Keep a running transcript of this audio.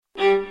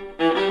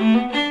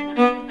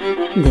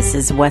This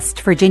is West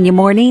Virginia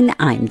Morning.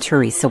 I'm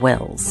Teresa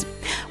Wills.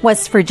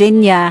 West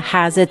Virginia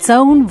has its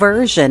own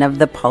version of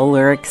the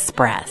Polar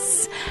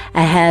Express.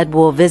 Ahead,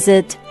 we'll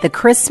visit the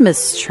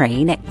Christmas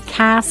train at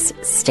Cass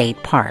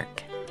State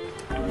Park.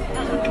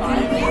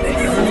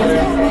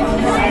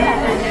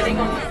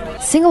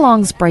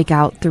 Sing-alongs break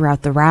out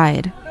throughout the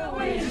ride.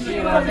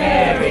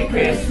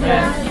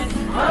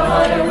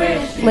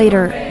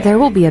 Later, there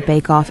will be a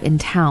bake-off in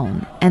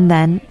town, and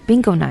then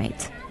bingo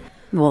night.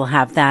 We'll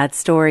have that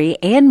story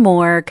and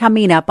more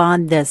coming up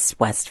on this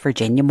West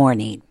Virginia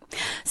Morning.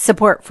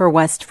 Support for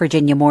West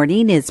Virginia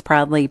Morning is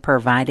proudly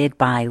provided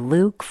by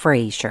Luke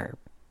Frazier.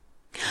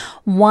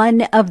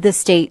 One of the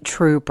state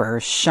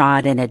troopers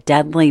shot in a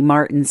deadly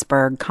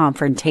Martinsburg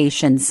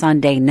confrontation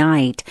Sunday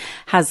night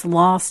has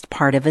lost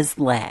part of his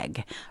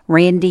leg.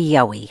 Randy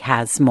Yowie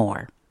has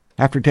more.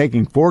 After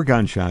taking 4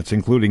 gunshots,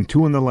 including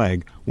 2 in the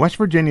leg, West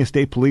Virginia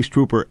State Police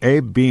Trooper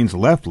Abe Bean's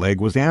left leg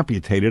was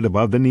amputated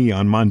above the knee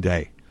on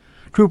Monday.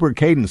 Trooper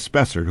Caden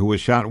Spessert, who was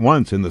shot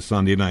once in the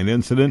Sunday night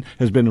incident,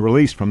 has been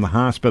released from the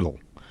hospital.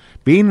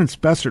 Bean and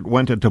Spessert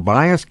went to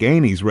Tobias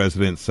Gainey's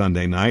residence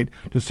Sunday night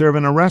to serve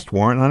an arrest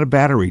warrant on a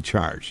battery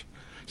charge.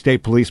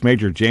 State Police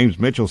Major James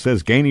Mitchell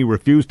says Gainey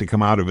refused to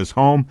come out of his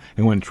home,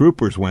 and when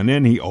troopers went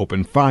in, he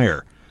opened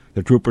fire.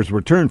 The troopers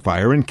returned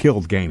fire and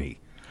killed Gainey.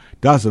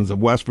 Dozens of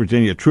West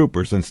Virginia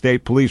troopers and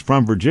state police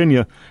from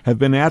Virginia have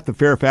been at the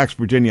Fairfax,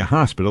 Virginia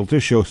hospital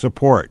to show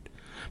support.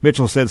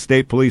 Mitchell said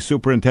State Police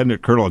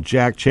Superintendent Colonel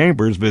Jack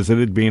Chambers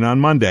visited Bean on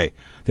Monday.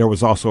 There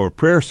was also a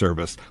prayer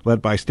service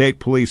led by State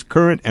Police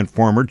current and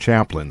former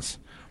chaplains.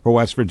 For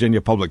West Virginia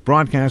Public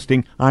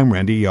Broadcasting, I'm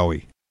Randy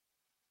Yowie.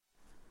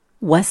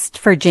 West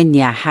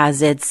Virginia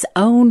has its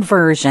own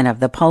version of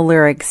the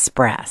Polar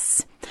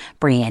Express.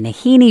 Brianna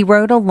Heaney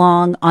rode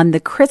along on the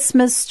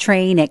Christmas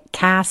train at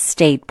Cass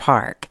State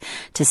Park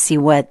to see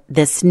what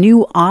this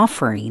new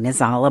offering is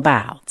all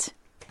about.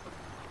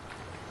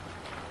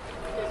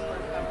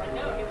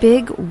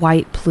 Big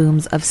white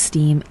plumes of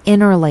steam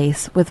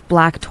interlace with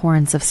black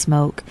torrents of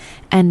smoke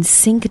and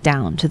sink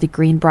down to the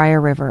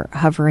Greenbrier River,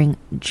 hovering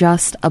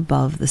just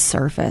above the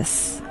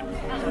surface.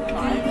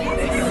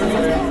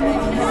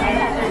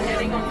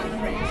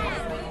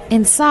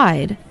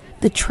 Inside,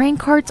 the train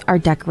carts are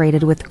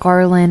decorated with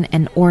garland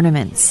and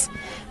ornaments.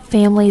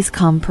 Families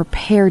come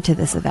prepared to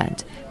this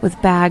event with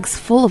bags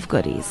full of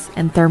goodies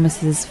and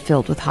thermoses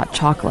filled with hot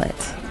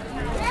chocolate.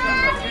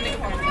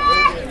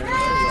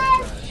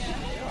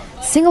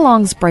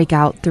 Sing-alongs break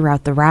out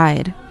throughout the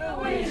ride.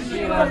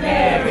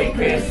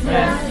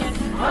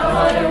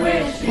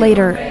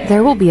 Later,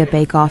 there will be a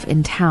bake-off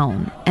in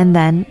town, and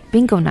then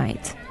bingo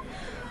night.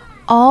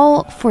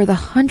 All for the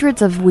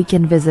hundreds of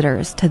weekend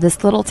visitors to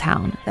this little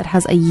town that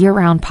has a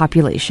year-round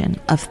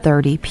population of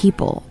 30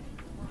 people.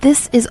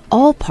 This is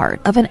all part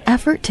of an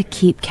effort to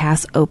keep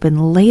Cass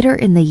open later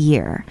in the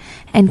year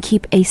and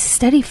keep a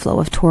steady flow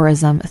of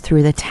tourism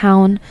through the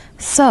town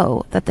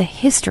so that the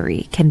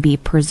history can be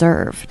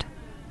preserved.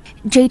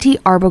 J.T.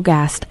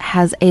 Arbogast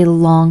has a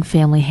long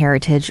family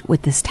heritage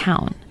with this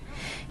town.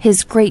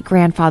 His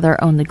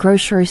great-grandfather owned the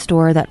grocery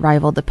store that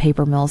rivaled the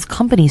paper mill's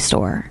company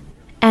store.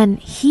 And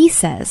he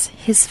says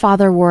his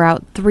father wore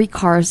out 3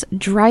 cars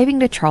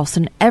driving to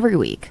Charleston every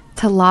week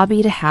to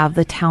lobby to have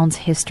the town's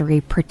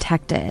history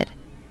protected.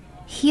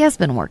 He has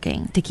been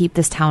working to keep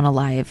this town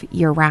alive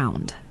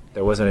year-round.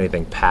 There wasn't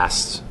anything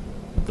past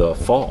the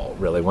fall,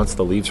 really. Once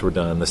the leaves were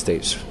done, the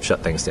state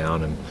shut things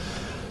down, and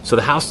so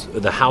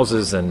the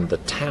houses and the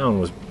town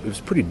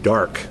was pretty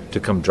dark to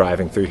come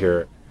driving through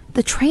here.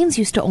 The trains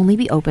used to only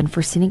be open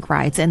for scenic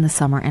rides in the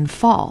summer and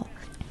fall.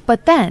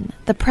 But then,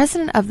 the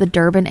president of the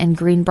Durbin and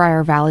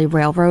Greenbrier Valley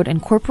Railroad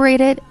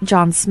Incorporated,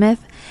 John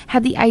Smith,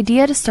 had the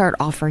idea to start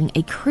offering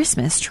a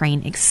Christmas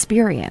train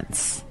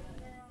experience.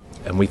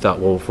 And we thought,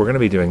 well, if we're going to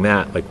be doing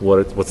that, like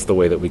what's the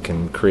way that we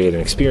can create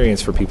an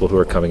experience for people who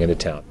are coming into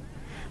town?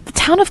 The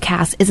town of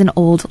Cass is an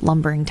old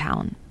lumbering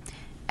town.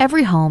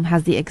 Every home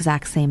has the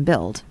exact same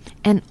build,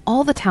 and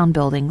all the town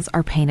buildings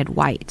are painted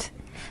white.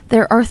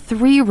 There are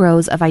 3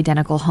 rows of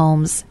identical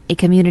homes, a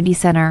community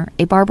center,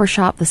 a barber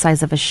shop the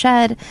size of a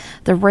shed,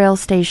 the rail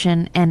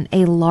station, and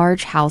a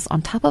large house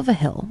on top of a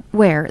hill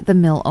where the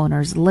mill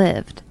owners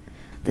lived.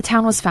 The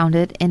town was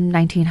founded in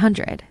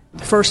 1900.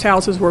 The first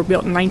houses were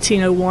built in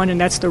 1901,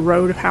 and that's the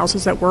road of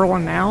houses that we're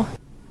on now.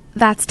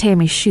 That's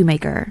Tammy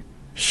Shoemaker.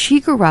 She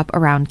grew up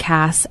around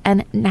Cass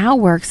and now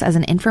works as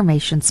an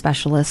information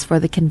specialist for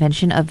the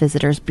Convention of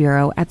Visitors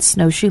Bureau at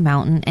Snowshoe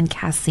Mountain and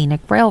Cass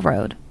Scenic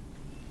Railroad.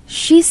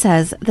 She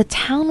says the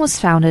town was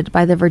founded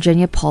by the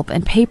Virginia Pulp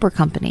and Paper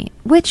Company,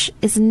 which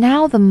is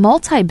now the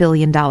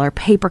multi-billion-dollar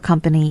paper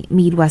company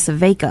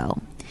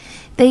Midwest-Vaco.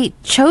 They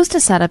chose to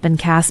set up in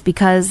Cass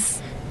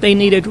because they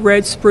needed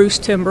red spruce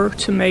timber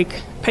to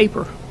make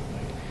paper,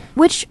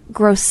 which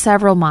grows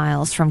several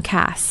miles from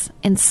Cass,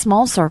 in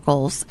small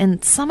circles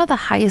in some of the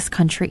highest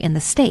country in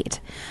the state,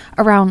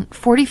 around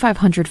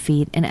 4,500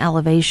 feet in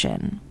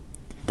elevation.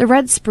 The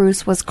red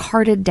spruce was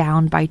carted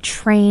down by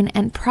train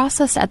and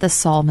processed at the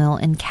sawmill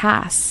in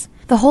Cass.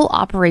 The whole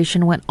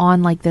operation went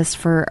on like this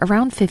for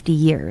around 50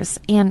 years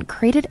and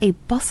created a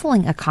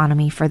bustling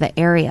economy for the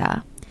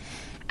area.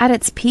 At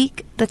its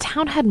peak, the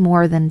town had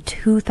more than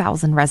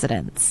 2,000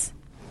 residents.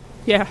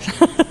 Yeah,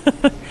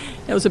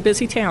 it was a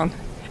busy town.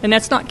 And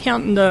that's not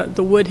counting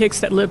the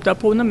woodhicks that lived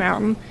up on the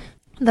mountain.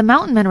 The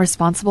mountain men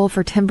responsible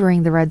for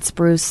timbering the red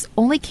spruce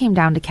only came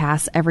down to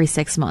Cass every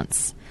 6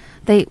 months.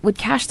 They would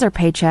cash their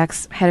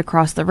paychecks, head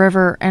across the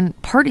river, and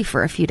party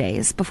for a few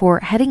days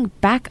before heading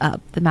back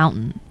up the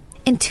mountain.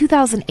 In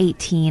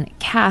 2018,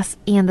 Cass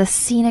and the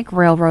scenic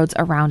railroads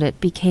around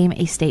it became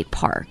a state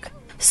park.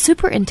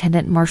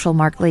 Superintendent Marshall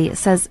Markley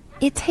says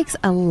it takes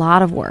a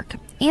lot of work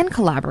and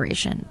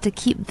collaboration to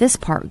keep this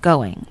park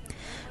going.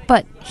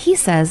 But he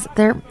says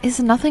there is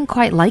nothing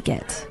quite like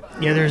it.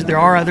 Yeah, there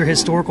are other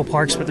historical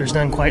parks, but there's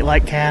none quite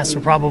like Cass.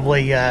 We're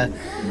probably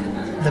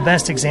the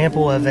best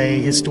example of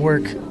a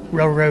historic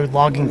railroad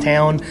logging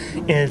town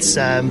in its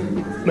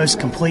most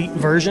complete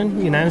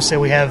version,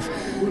 So we have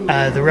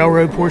the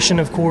railroad portion,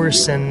 of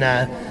course, and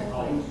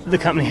the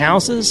company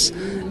houses,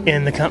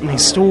 and the company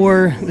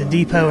store, the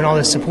depot, and all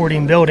the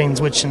supporting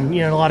buildings, which in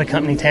a lot of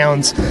company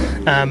towns,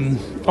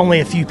 only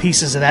a few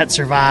pieces of that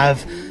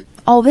survive.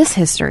 All this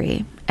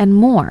history and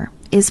more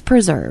is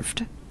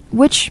preserved,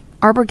 which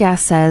Arbogast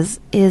says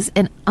is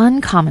an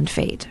uncommon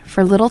fate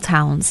for little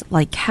towns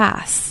like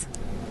Cass.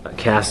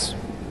 Cass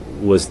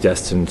was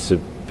destined to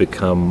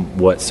become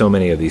what so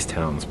many of these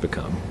towns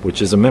become,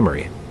 which is a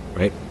memory,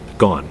 right?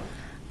 Gone.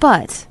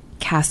 But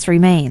Cass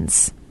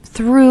remains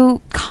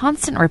through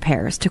constant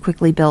repairs to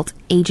quickly built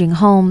aging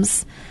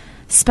homes,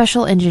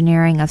 special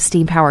engineering of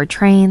steam-powered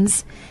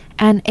trains,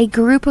 and a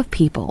group of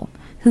people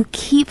who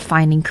keep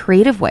finding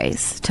creative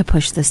ways to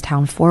push this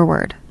town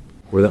forward.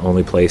 We're the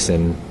only place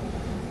in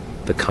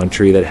the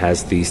country that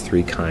has these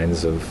three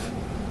kinds of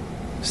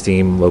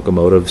steam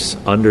locomotives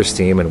under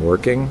steam and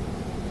working.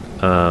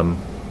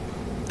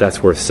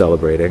 That's worth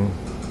celebrating.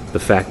 The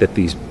fact that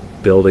these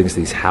buildings,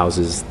 these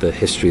houses, the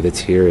history that's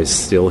here is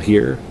still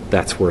here,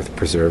 that's worth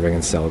preserving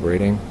and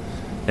celebrating.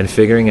 And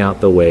figuring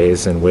out the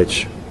ways in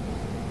which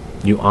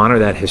you honor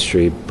that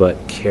history but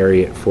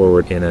carry it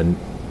forward in a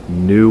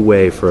new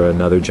way for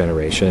another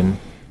generation.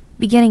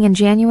 Beginning in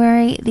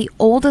January, the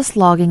oldest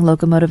logging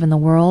locomotive in the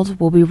world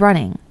will be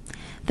running.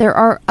 There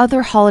are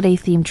other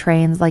holiday-themed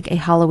trains like a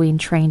Halloween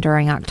train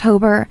during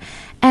October,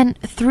 and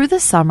through the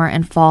summer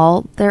and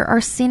fall, there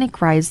are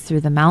scenic rides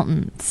through the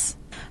mountains.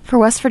 For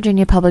West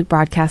Virginia Public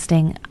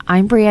Broadcasting,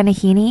 I'm Brianna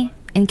Heaney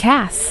in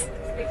Cass.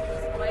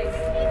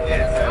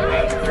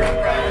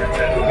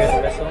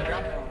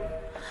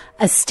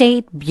 A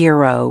state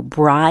bureau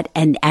brought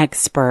an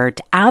expert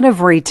out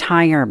of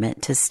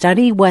retirement to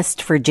study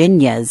West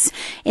Virginia's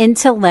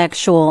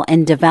Intellectual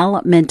and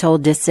Developmental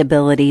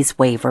Disabilities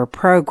Waiver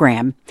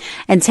Program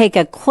and take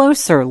a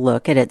closer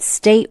look at its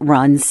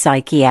state-run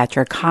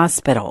psychiatric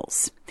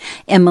hospitals.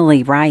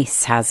 Emily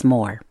Rice has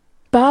more.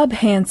 Bob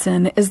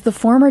Hansen is the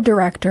former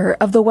director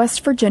of the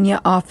West Virginia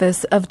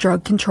Office of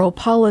Drug Control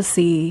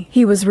Policy.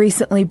 He was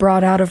recently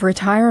brought out of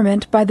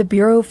retirement by the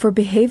Bureau for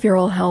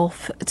Behavioral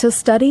Health to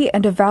study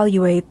and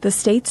evaluate the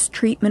state's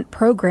treatment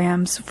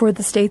programs for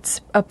the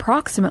state's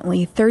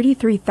approximately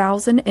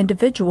 33,000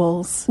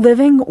 individuals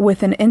living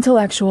with an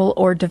intellectual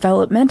or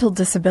developmental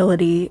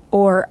disability,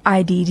 or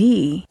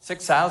IDD.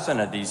 6,000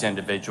 of these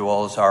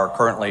individuals are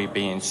currently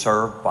being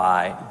served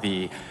by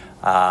the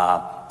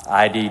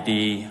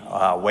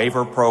IDD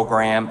waiver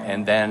program,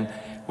 and then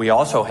we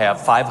also have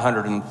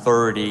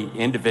 530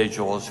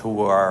 individuals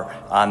who are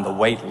on the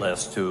wait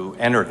list to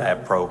enter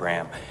that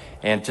program.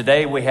 And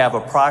today we have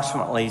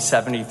approximately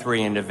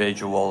 73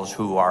 individuals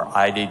who are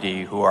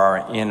IDD who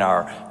are in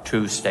our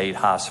 2 state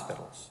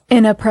hospitals.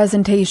 In a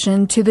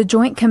presentation to the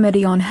Joint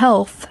Committee on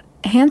Health,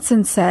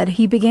 Hansen said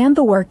he began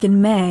the work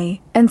in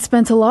May and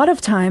spent a lot of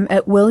time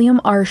at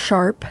William R.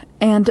 Sharp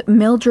and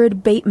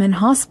Mildred Bateman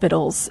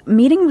hospitals,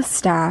 meeting with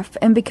staff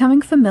and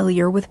becoming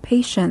familiar with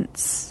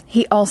patients.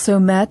 He also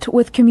met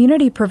with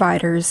community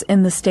providers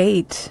in the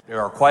state.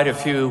 There are quite a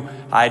few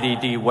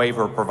IDD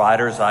waiver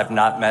providers. I've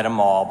not met them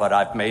all, but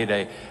I've made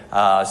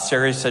a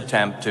serious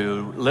attempt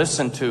to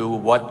listen to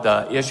what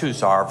the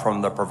issues are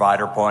from the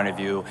provider point of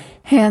view.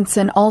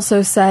 Hansen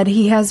also said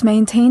he has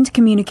maintained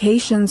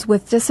communications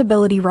with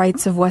Disability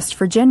Rights of West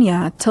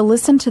Virginia to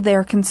listen to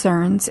their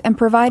concerns and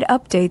provide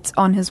updates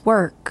on his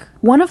work.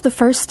 One of the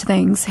first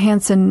things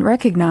Hansen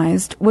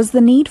recognized was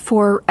the need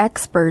for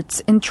experts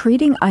in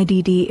treating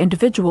IDD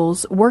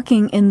individuals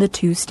working in the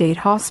 2 state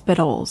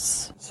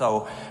hospitals.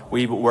 So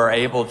we were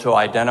able to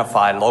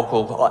identify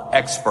local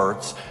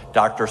experts,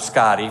 Dr.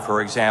 Scotty,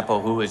 for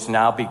example, who has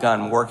now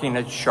begun working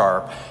at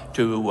Sharp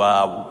to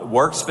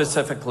work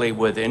specifically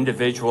with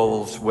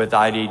individuals with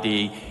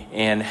IDD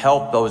and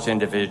help those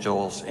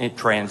individuals in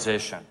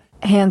transition.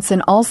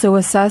 Hansen also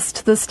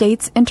assessed the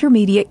state's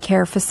intermediate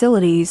care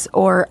facilities,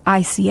 or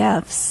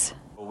ICFs.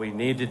 We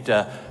needed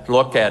to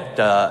look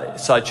at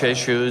such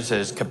issues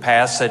as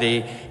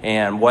capacity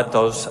and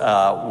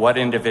what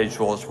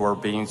individuals were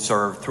being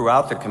served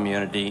throughout the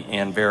community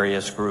in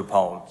various group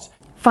homes.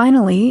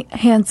 Finally,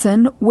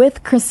 Hansen,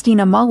 with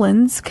Christina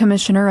Mullins,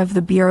 Commissioner of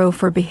the Bureau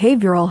for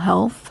Behavioral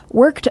Health,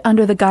 worked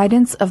under the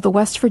guidance of the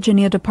West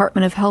Virginia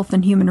Department of Health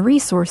and Human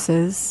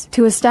Resources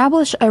to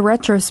establish a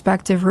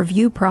retrospective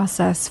review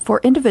process for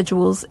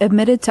individuals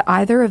admitted to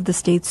either of the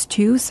state's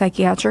 2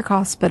 psychiatric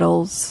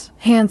hospitals.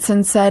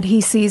 Hansen said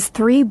he sees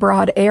 3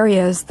 broad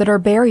areas that are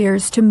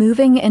barriers to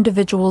moving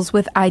individuals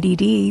with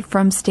IDD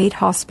from state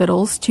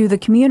hospitals to the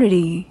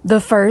community.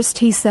 The first,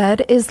 he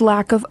said, is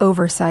lack of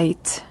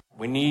oversight.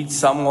 We need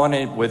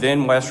someone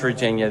within West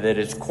Virginia that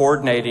is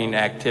coordinating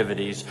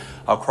activities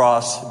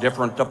across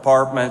different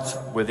departments,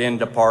 within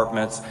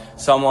departments,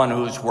 someone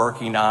who's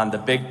working on the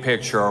big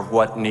picture of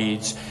what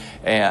needs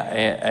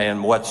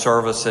and what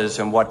services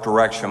and what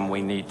direction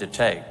we need to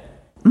take.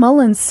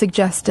 Mullins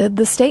suggested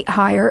the state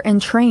hire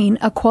and train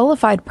a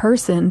qualified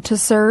person to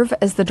serve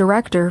as the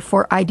director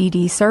for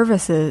IDD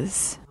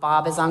services.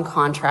 Bob is on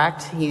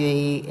contract.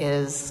 He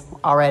is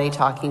already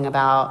talking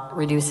about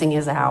reducing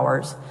his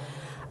hours.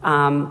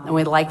 And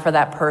we'd like for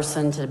that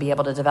person to be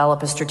able to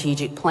develop a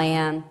strategic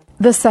plan.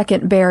 The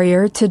second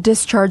barrier to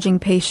discharging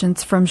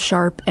patients from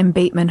Sharp and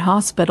Bateman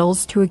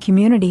hospitals to a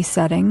community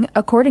setting,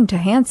 according to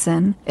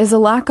Hansen, is a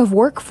lack of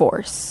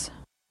workforce.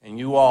 And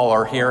you all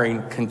are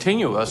hearing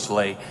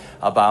continuously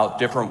about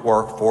different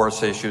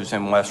workforce issues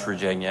in West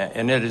Virginia,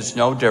 and it is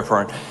no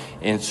different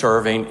in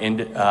serving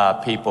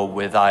people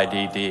with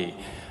IDD.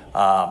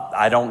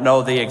 I don't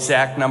know the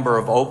exact number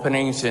of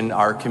openings in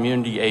our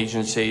community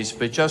agencies,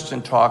 but just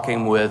in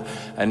talking with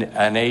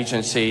an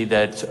agency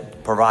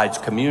that provides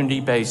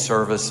community-based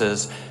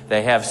services,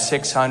 they have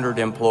 600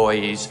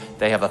 employees,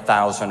 they have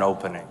 1,000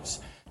 openings.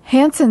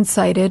 Hansen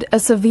cited a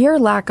severe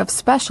lack of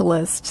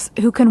specialists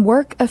who can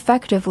work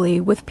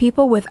effectively with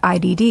people with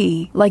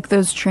IDD, like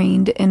those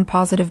trained in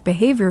positive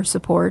behavior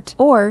support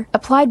or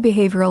applied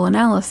behavioral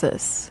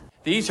analysis.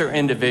 These are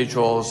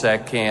individuals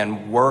that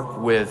can work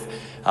with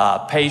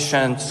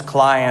patients,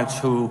 clients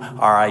who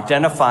are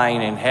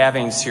identifying and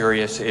having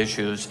serious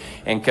issues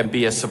and can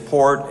be a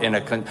support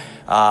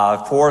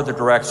for the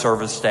direct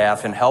service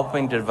staff in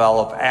helping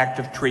develop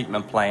active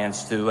treatment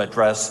plans to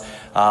address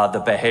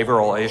the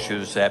behavioral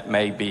issues that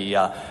may be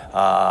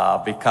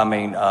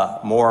becoming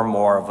more and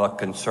more of a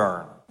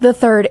concern. The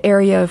third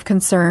area of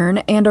concern,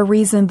 and a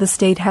reason the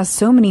state has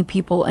so many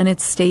people in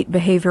its state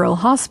behavioral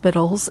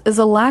hospitals, is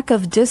a lack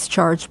of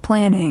discharge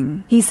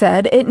planning. He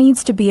said it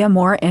needs to be a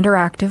more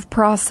interactive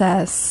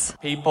process.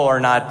 People are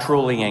not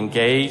truly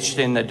engaged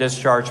in the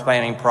discharge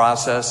planning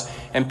process,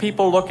 and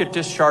people look at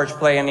discharge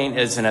planning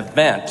as an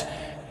event.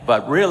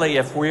 But really,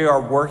 if we are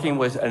working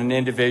with an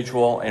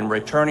individual and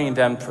returning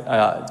them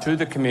to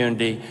the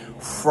community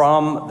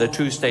from the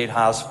 2 state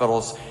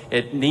hospitals,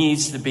 it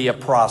needs to be a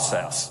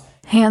process.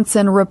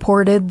 Hansen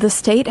reported the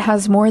state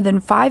has more than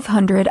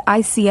 500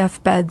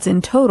 ICF beds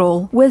in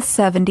total, with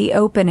 70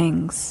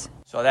 openings.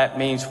 So that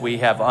means we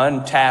have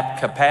untapped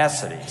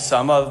capacity.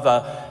 Some of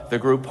the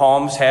group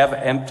homes have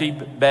empty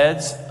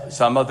beds.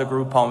 Some of the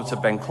group homes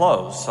have been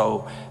closed.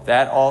 So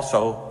that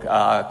also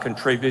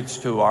contributes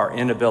to our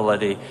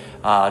inability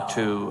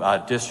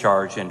to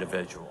discharge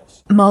individuals.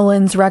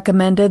 Mullins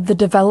recommended the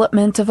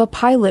development of a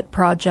pilot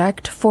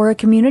project for a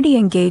community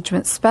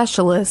engagement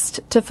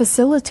specialist to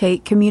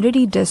facilitate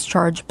community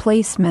discharge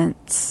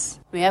placements.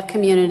 We have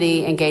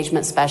community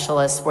engagement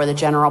specialists for the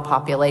general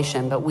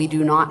population, but we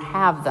do not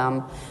have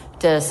them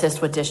to assist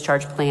with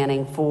discharge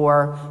planning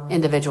for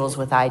individuals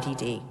with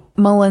IDD.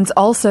 Mullins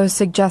also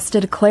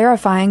suggested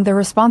clarifying the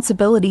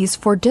responsibilities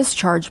for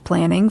discharge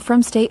planning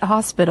from state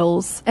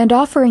hospitals and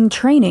offering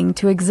training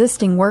to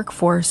existing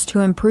workforce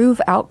to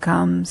improve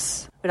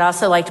outcomes. We'd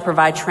also like to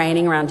provide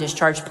training around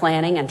discharge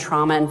planning and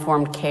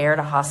trauma-informed care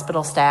to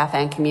hospital staff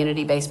and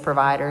community-based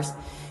providers.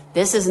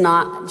 This is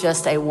not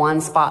just a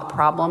one-spot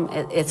problem.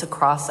 It's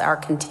across our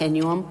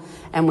continuum,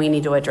 and we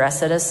need to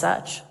address it as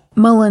such.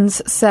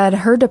 Mullins said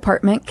her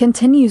department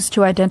continues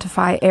to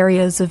identify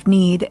areas of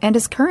need and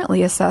is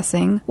currently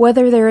assessing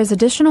whether there is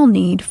additional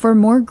need for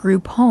more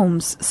group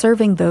homes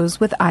serving those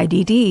with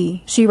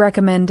IDD. She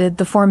recommended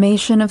the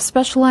formation of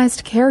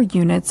specialized care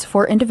units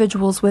for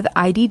individuals with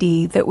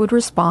IDD that would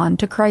respond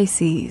to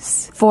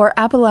crises. For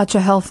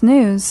Appalachia Health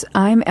News,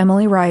 I'm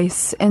Emily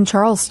Rice in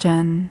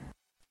Charleston.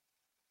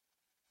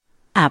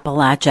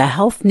 Appalachia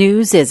Health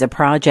News is a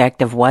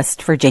project of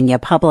West Virginia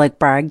Public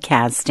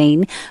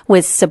Broadcasting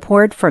with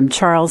support from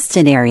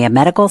Charleston Area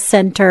Medical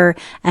Center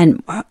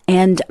and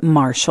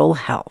Marshall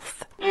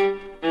Health.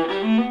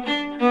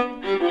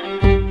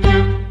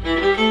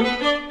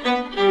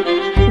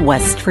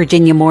 West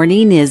Virginia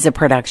Morning is a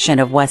production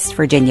of West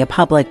Virginia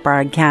Public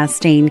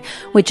Broadcasting,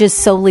 which is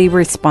solely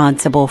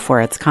responsible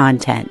for its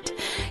content.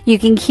 You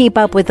can keep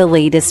up with the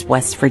latest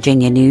West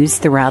Virginia news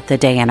throughout the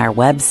day on our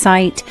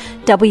website,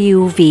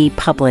 wvpublic.org.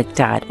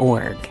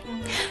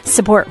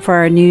 Support for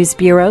our news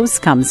bureaus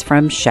comes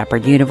from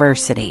Shepherd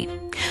University.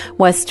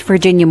 West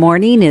Virginia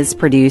Morning is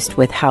produced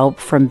with help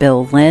from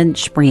Bill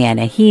Lynch,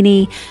 Brianna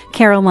Heaney,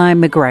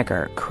 Caroline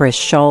McGregor, Chris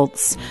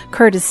Schultz,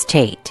 Curtis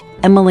Tate,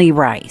 Emily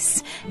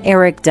Rice,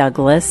 Eric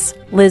Douglas,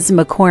 Liz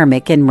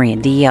McCormick, and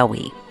Randy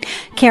Yowie.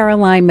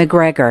 Caroline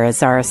McGregor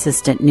is our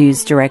assistant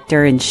news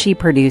director, and she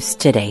produced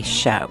today's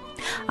show.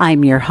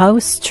 I'm your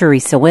host,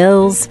 Teresa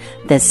Wills.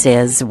 This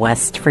is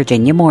West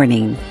Virginia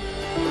Morning.